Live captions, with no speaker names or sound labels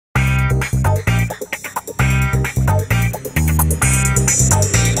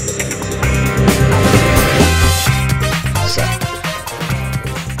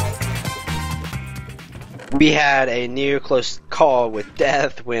We had a near close call with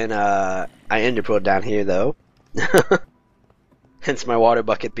death when I enderpearled down here, though. Hence my water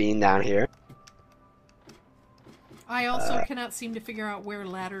bucket being down here. I also cannot seem to figure out where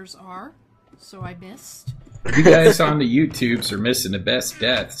ladders are, so I missed. You guys on the YouTubes are missing the best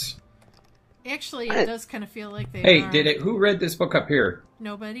deaths. Actually, it does kind of feel like they Hey, are. who read this book up here?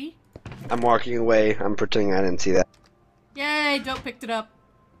 Nobody? I'm walking away. I'm pretending I didn't see that. Yay, Dope picked it up.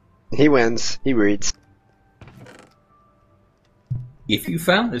 He wins. He reads. If you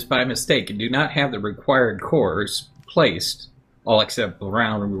found this by mistake and do not have the required cores placed, all except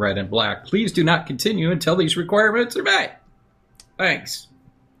brown, red, and black, please do not continue until these requirements are met. Thanks.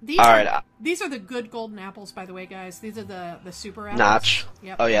 These are the good golden apples, by the way, guys. These are the super apples. Notch.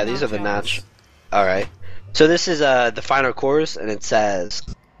 Yep, Oh yeah, these are the apples. notch. Alright. So this is the final cores, and it says,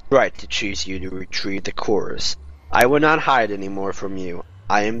 right to choose you to retrieve the cores. I will not hide anymore from you.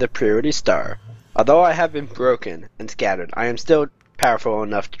 I am the priority star. Although I have been broken and scattered, I am still powerful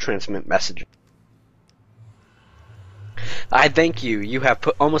enough to transmit messages. I thank you. You have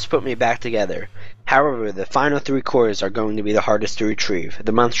almost put me back together. However, the final 3 cores are going to be the hardest to retrieve.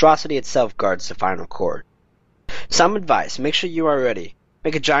 The monstrosity itself guards the final core. Some advice. Make sure you are ready.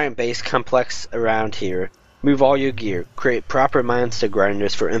 Make a giant base complex around here. Move all your gear. Create proper monster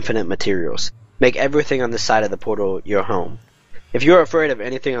grinders for infinite materials. Make everything on this side of the portal your home. If you are afraid of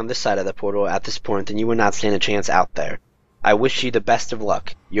anything on this side of the portal at this point, then you will not stand a chance out there. I wish you the best of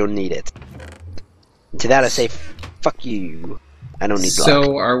luck. You'll need it. And to that I say, fuck you. I don't need luck.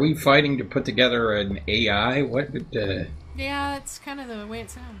 So, are we fighting to put together an AI? What did, Yeah, it's kind of the way it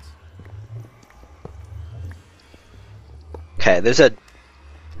sounds. Okay, there's a...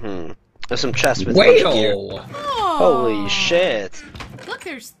 There's some chests with a bunch of gear. Whale! Oh, Holy shit. Look,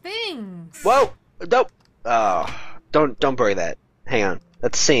 there's things. Whoa! Nope! Oh, don't bury that. Hang on.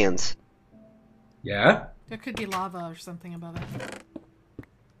 That's sands. Yeah? There could be lava or something above it.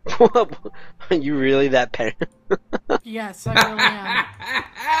 Are you really that petty? Yes, I really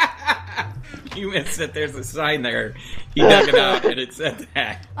am. You missed it. There's a sign there. He dug it out, and it said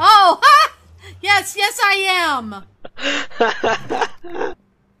that. Oh! Ha! Yes, I am!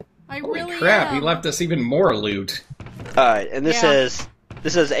 I Holy really crap, am. he left us even more loot. Alright, and this Yeah.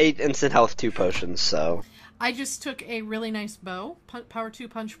 is 8 instant health, 2 potions, so... I just took a really nice bow. Power 2,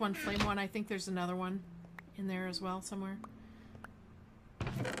 punch 1, flame 1. I think there's another one in there as well somewhere.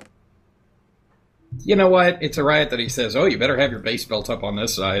 You know what? It's a riot that he says, oh, you better have your base built up on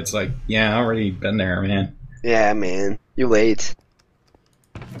this side. It's like, yeah, I already been there, man. Yeah, man. You late.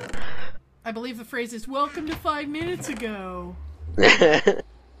 I believe the phrase is, welcome to 5 minutes ago. We're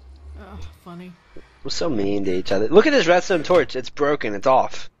Oh, funny. so mean to each other. Look at this redstone torch. It's broken. It's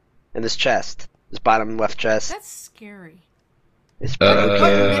off. In this chest. This bottom left chest. That's scary. It's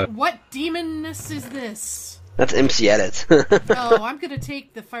broken. What demonness is this? That's MC Edit. Oh, I'm gonna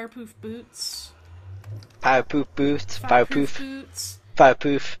take the fireproof boots. Fireproof boots. Fireproof. Boots.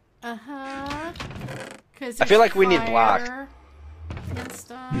 Fireproof. Uh-huh. I feel like we need block. And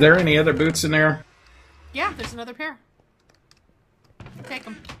stuff. Is there any other boots in there? Yeah, there's another pair. Take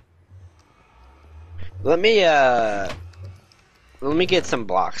them. Let me get some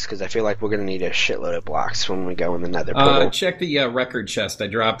blocks, because I feel like we're going to need a shitload of blocks when we go in the nether portal. Check the record chest. I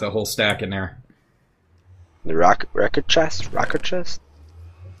dropped a whole stack in there. The record chest? Rocket chest?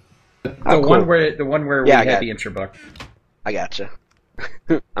 The cool. one where we had the intro book. I gotcha.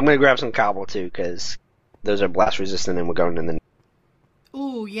 I'm going to grab some cobble, too, because those are blast resistant, and we're going in the...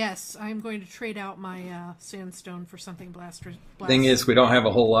 Ooh, yes. I'm going to trade out my sandstone for something blast. Thing is, we don't have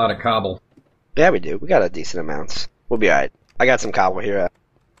a whole lot of cobble. Yeah, we do. We got a decent amount. We'll be alright. I got some cobble here.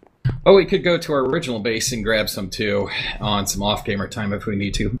 Oh, we could go to our original base and grab some, too, on some off-gamer time if we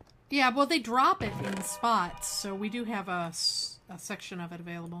need to. Yeah, well, they drop it in spots, so we do have a section of it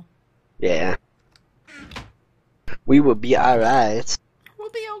available. Yeah. We will be alright. We'll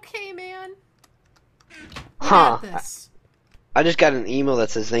be okay, man. We Huh. got this. I just got an email that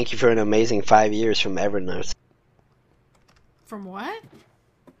says, thank you for an amazing 5 years from Evernote. From what?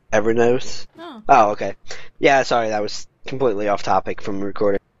 Evernote? Oh. Oh, okay. Yeah, sorry, that was completely off topic from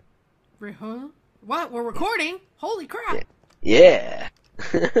recording. Huh? What? We're recording? Holy crap. Yeah.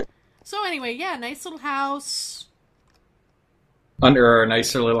 So anyway, yeah, nice little house. Under our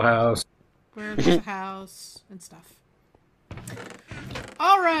nicer little house. Where there's a house and stuff.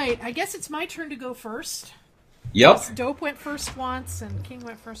 Alright, I guess it's my turn to go first. Yep. Dope went first once, and King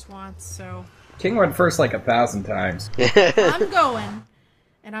went first once, so... King went first like 1,000 times. I'm going,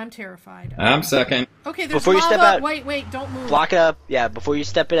 and I'm terrified. I'm second. Okay, there's Before you lava. step out- Wait, don't move. Block it up. Yeah, before you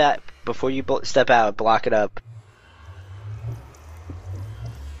step step out, block it up.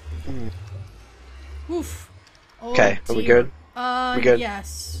 Oof. Oh, Okay, are we dear. good? We good?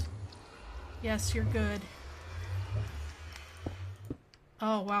 Yes. Yes, you're good.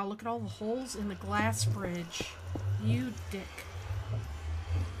 Oh, wow, look at all the holes in the glass bridge. You dick.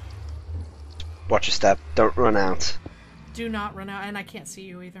 Watch your step. Don't run out. Do not run out, and I can't see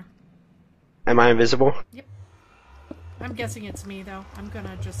you either. Am I invisible? Yep. I'm guessing it's me, though. I'm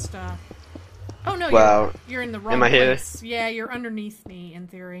gonna just, Oh, no, Well, you're in the wrong am I here? place. Yeah, you're underneath me, in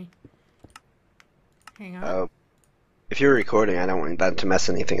theory. Hang on. Oh. If you're recording, I don't want that to mess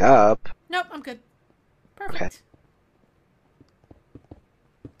anything up. Nope, I'm good. Perfect. Okay.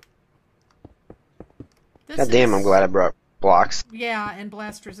 This God damn, is- I'm glad I brought blocks. Yeah, and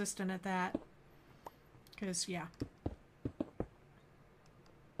blast resistant at that. Because, yeah.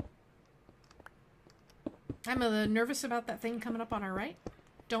 I'm nervous about that thing coming up on our right.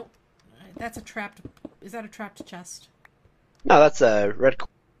 Don't... That's a trapped... Is that a trapped chest? No, that's a red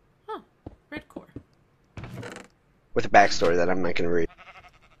Huh. Red core. with a backstory that I'm not going to read.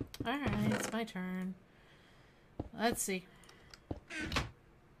 Alright, it's my turn. Let's see.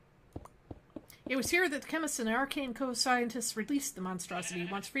 It was here that the chemists and arcane co-scientists released the monstrosity.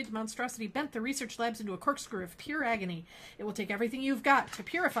 Once freed, the monstrosity bent the research labs into a corkscrew of pure agony. It will take everything you've got to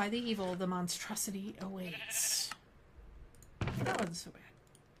purify the evil the monstrosity awaits. That wasn't so bad.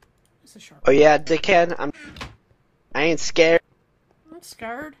 It's a sharp. Oh yeah, dickhead, I ain't scared. I'm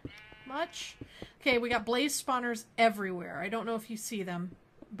scared. Much. Okay, we got blaze spawners everywhere. I don't know if you see them,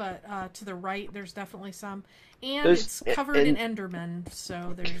 but to the right there's definitely some. And it's covered in endermen,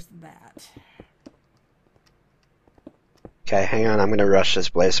 so there's that. Okay, hang on, I'm going to rush this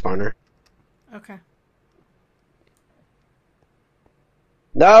blaze spawner. Okay.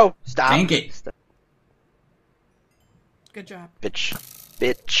 No! Stop! Dang it. Stop. Good job. Bitch.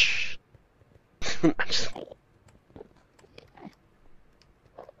 Bitch.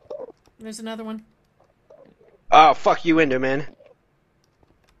 There's another one. Oh, fuck you, Enderman.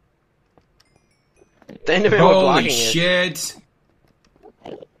 The Enderman were Holy blocking it. shit!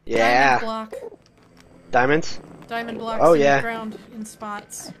 Yeah. Diamond block. Diamonds? Diamond blocks Oh, in yeah. the ground in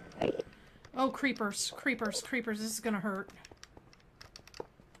spots. Oh, creepers. Creepers. Creepers. This is gonna hurt.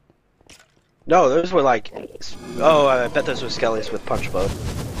 No, those were like... Oh, I bet those were skellies with punch bow.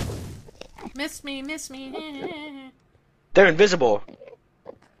 Miss me. Miss me. They're invisible.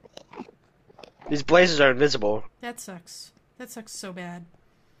 These blazes are invisible. That sucks. That sucks so bad.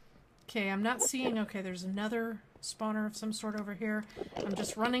 Okay, I'm not seeing... Okay, there's another spawner of some sort over here. I'm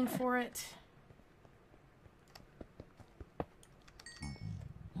just running for it.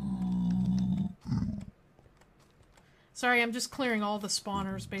 Sorry, I'm just clearing all the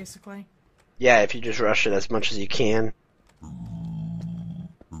spawners, basically. Yeah, if you just rush it as much as you can.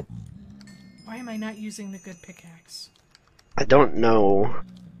 Why am I not using the good pickaxe? I don't know.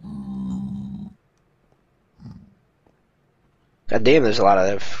 God damn, there's a lot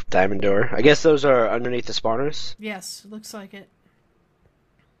of diamond door. I guess those are underneath the spawners. Yes, looks like it.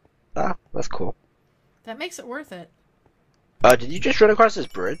 Ah, that's cool. That makes it worth it. Did you just run across this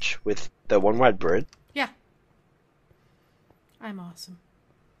bridge with the one wide bridge? Yeah. I'm awesome.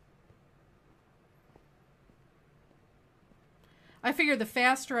 I figure the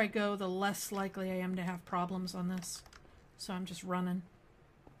faster I go, the less likely I am to have problems on this. So I'm just running.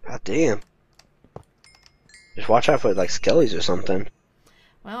 God damn. Just watch out for like skellies or something.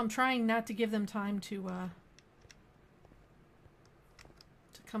 Well, I'm trying not to give them time to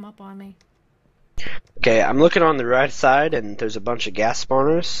come up on me. Okay, I'm looking on the right side and there's a bunch of gas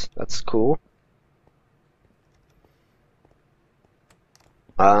spawners. That's cool.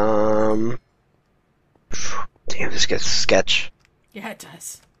 Damn, this gets sketch. Yeah, it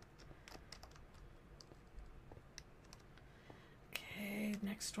does. Okay,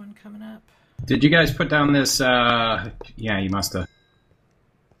 next one coming up. Did you guys put down this, yeah, you must have.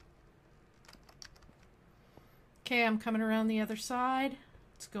 Okay, I'm coming around the other side.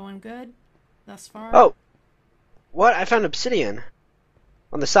 It's going good thus far. Oh! What? I found obsidian.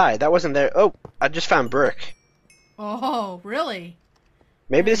 On the side. That wasn't there. Oh! I just found brick. Oh, really?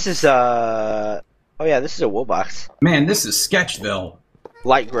 Maybe this is, Oh yeah, this is a wool box. Man, this is Sketchville.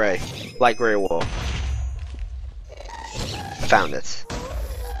 Light gray. Light gray wool. I found it.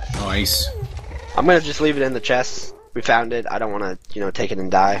 Nice. I'm gonna just leave it in the chest. We found it. I don't wanna, take it and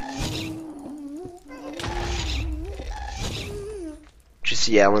die. Just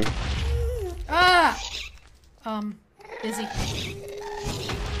yelling. Ah! Busy.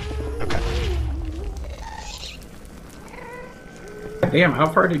 Okay. Damn, how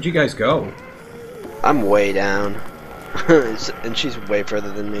far did you guys go? I'm way down. And she's way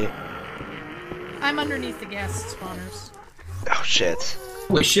further than me. I'm underneath the gas spawners. Oh shit.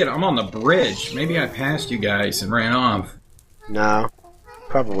 Holy shit, I'm on the bridge. Maybe I passed you guys and ran off. No,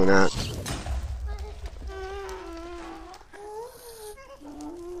 probably not.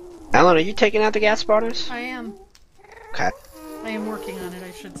 Alan, are you taking out the gas spotters? I am. Okay. I am working on it,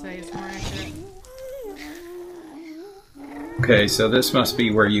 I should say, is more accurate. Okay, so this must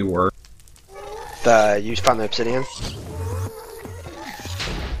be where you were. You found the obsidian?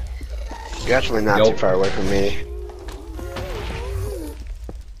 You're actually not too far away from me.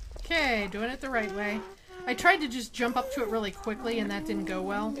 Okay, doing it the right way. I tried to just jump up to it really quickly and that didn't go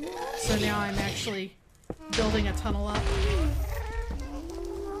well. So now I'm actually building a tunnel up.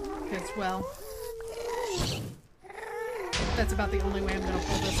 Because, well, that's about the only way I'm going to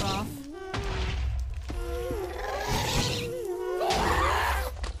pull this off.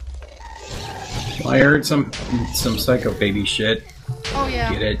 I heard some psycho baby shit. Oh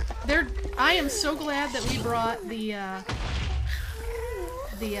yeah. Get it? I am so glad that we brought the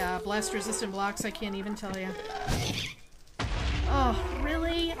blast resistant blocks. I can't even tell you. Oh,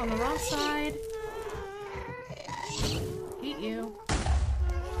 really? On the wrong side? Hate you.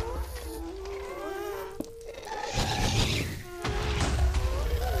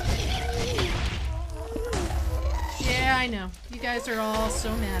 Yeah, I know. You guys are all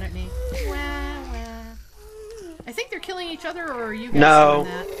so mad at me. Wah, wah. I think they're killing each other, or are you guys doing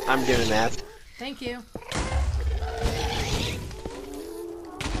that? No, I'm doing that. Thank you.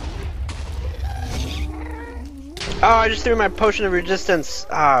 Oh, I just threw my potion of resistance.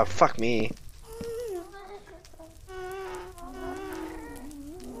 Ah, fuck me.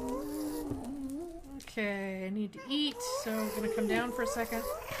 Okay, I need to eat, so I'm gonna come down for a second.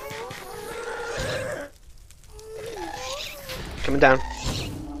 Coming down.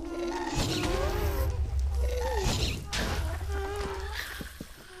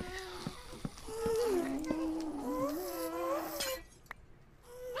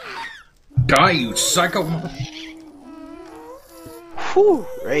 Die, you psycho! Whew,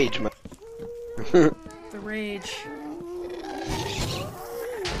 rage, man. The rage.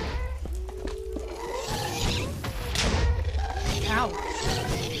 Ow.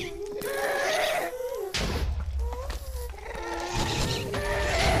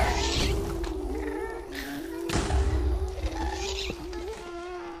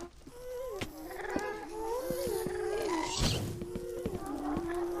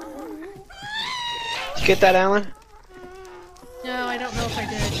 Did you get that, Alan? No, I don't know if I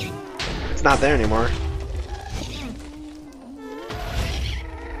did. It's not there anymore.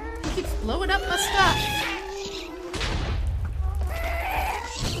 He keeps blowing up my stuff.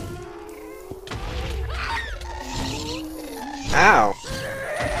 Ow.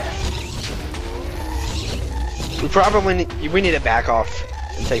 We need to back off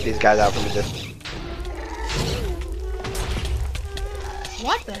and take these guys out from a distance.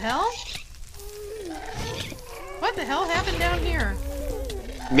 What the hell? What the hell happened down here?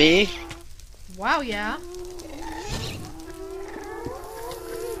 Me? Wow, yeah.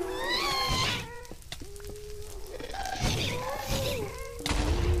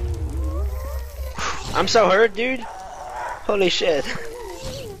 I'm so hurt, dude. Holy shit.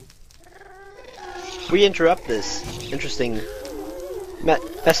 We interrupt this interesting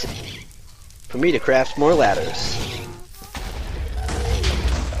message for me to craft more ladders.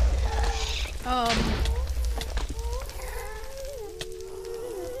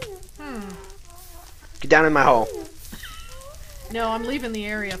 Get down in my hole. No, I'm leaving the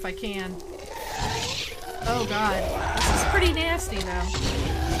area if I can. Oh god. This is pretty nasty, though.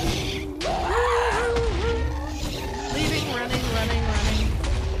 Leaving, running, running, running.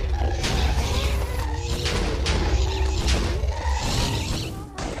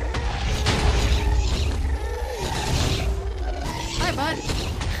 Hi, bud.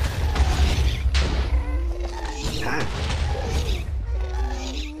 Hi.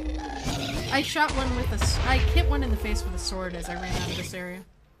 I shot one with I hit one in the face with a sword as I ran out of this area.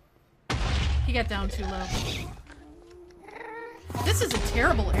 He got down too low. This is a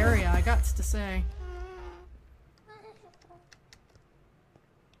terrible area, I got to say.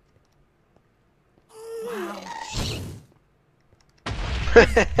 Wow.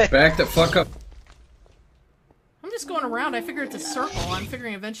 Back the fuck up. I'm just going around. I figure it's a circle. I'm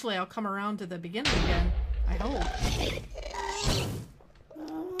figuring eventually I'll come around to the beginning again. I hope.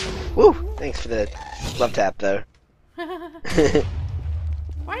 Woo! Thanks for the love tap, though. Why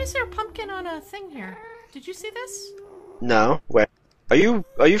is there a pumpkin on a thing here? Did you see this? No. Where? Are you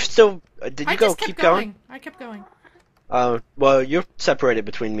still? Did you go? Keep going? I kept going. Well, you're separated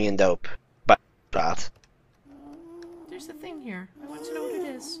between me and Dope by shot. There's a thing here. I want to know what it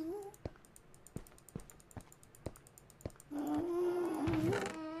is.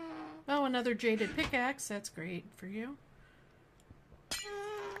 Oh, another jaded pickaxe. That's great for you.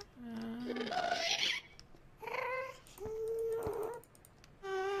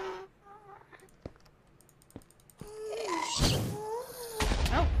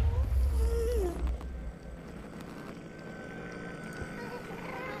 Oh.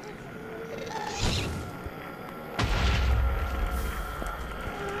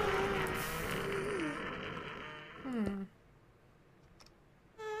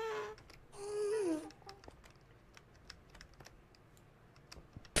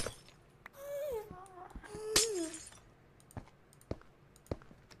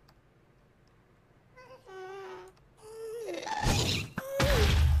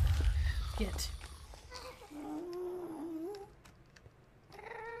 Get.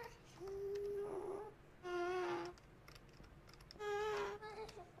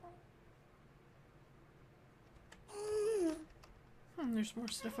 There's more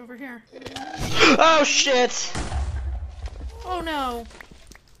stuff over here. Oh shit! Oh no!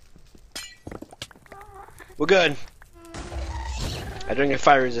 We're good. I drink a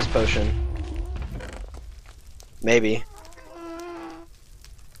fire resist potion. Maybe.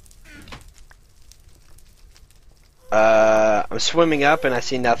 I'm swimming up and I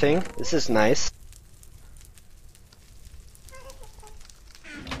see nothing. This is nice.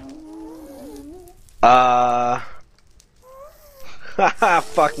 Haha,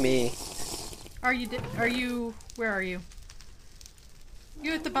 fuck me. Are you, where are you?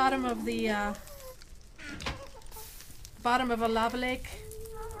 You at the bottom of the, bottom of a lava lake?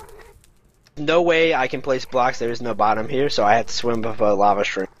 No way I can place blocks. There is no bottom here, so I have to swim up a lava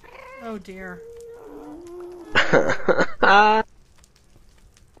stream. Oh dear.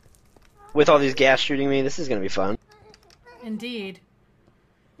 With all these gas shooting me, this is gonna be fun. Indeed.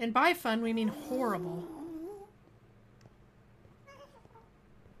 And by fun, we mean horrible.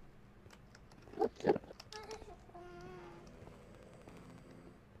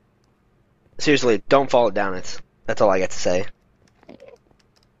 Seriously, don't fall down. That's all I got to say.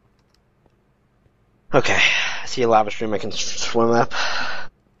 Okay, I see a lava stream I can swim up.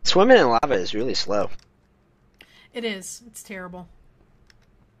 Swimming in lava is really slow. It is. It's terrible.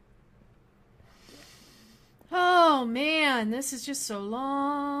 Oh man, this is just so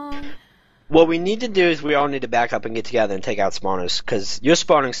long. What we need to do is we all need to back up and get together and take out spawners, because you're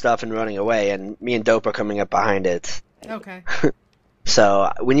spawning stuff and running away, and me and Dope are coming up behind it. Okay.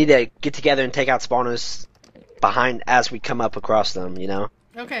 So we need to get together and take out spawners behind as we come up across them, you know?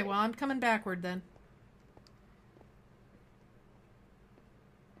 Okay, well I'm coming backward then.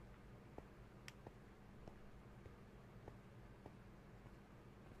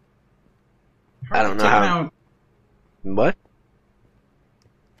 I don't know how. What?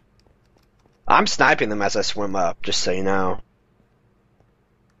 I'm sniping them as I swim up, just so you know.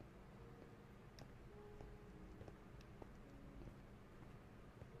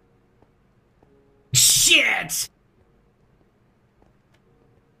 Shit!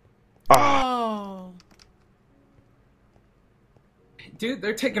 Oh. Dude,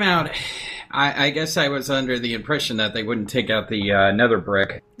 they're taking out... I guess I was under the impression that they wouldn't take out the nether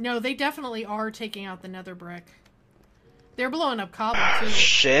brick. No, they definitely are taking out the nether brick. They're blowing up cobble, too.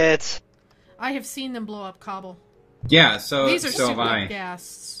 Shit. I have seen them blow up cobble. Yeah, so These are so have super I.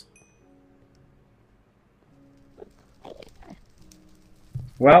 ghasts.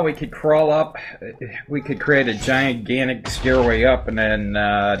 Well, we could crawl up. We could create a gigantic stairway up, and then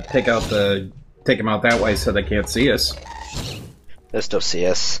take them out that way, so they can't see us. They'll still see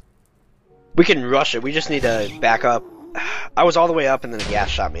us. We can rush it. We just need to back up. I was all the way up, and then the gas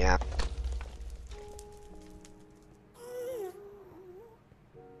shot me out.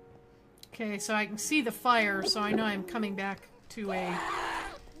 Okay, so I can see the fire, so I know I'm coming back to a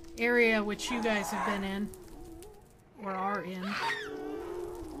area which you guys have been in. Or are in.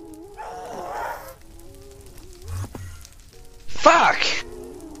 Fuck!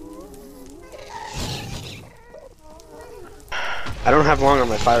 I don't have long on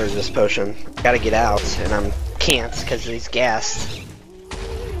my fire resist potion. Gotta get out, and I can't because he's gassed.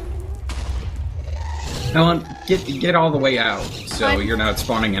 Ellen, get all the way out, so you're not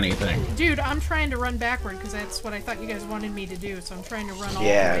spawning anything. Dude, I'm trying to run backward because that's what I thought you guys wanted me to do. So I'm trying to run all the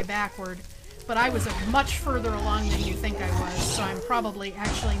way backward. But I was much further along than you think I was, so I'm probably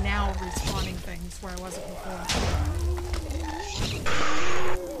actually now respawning things where I wasn't before.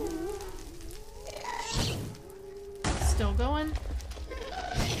 Still going?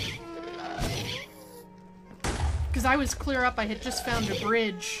 Because I was clear up, I had just found a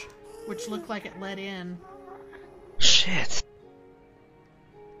bridge, which looked like it led in. Shit.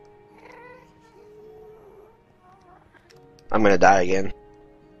 I'm gonna die again.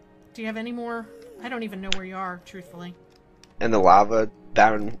 Do you have any more? I don't even know where you are, truthfully. And the lava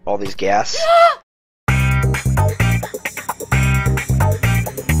bound all these gas.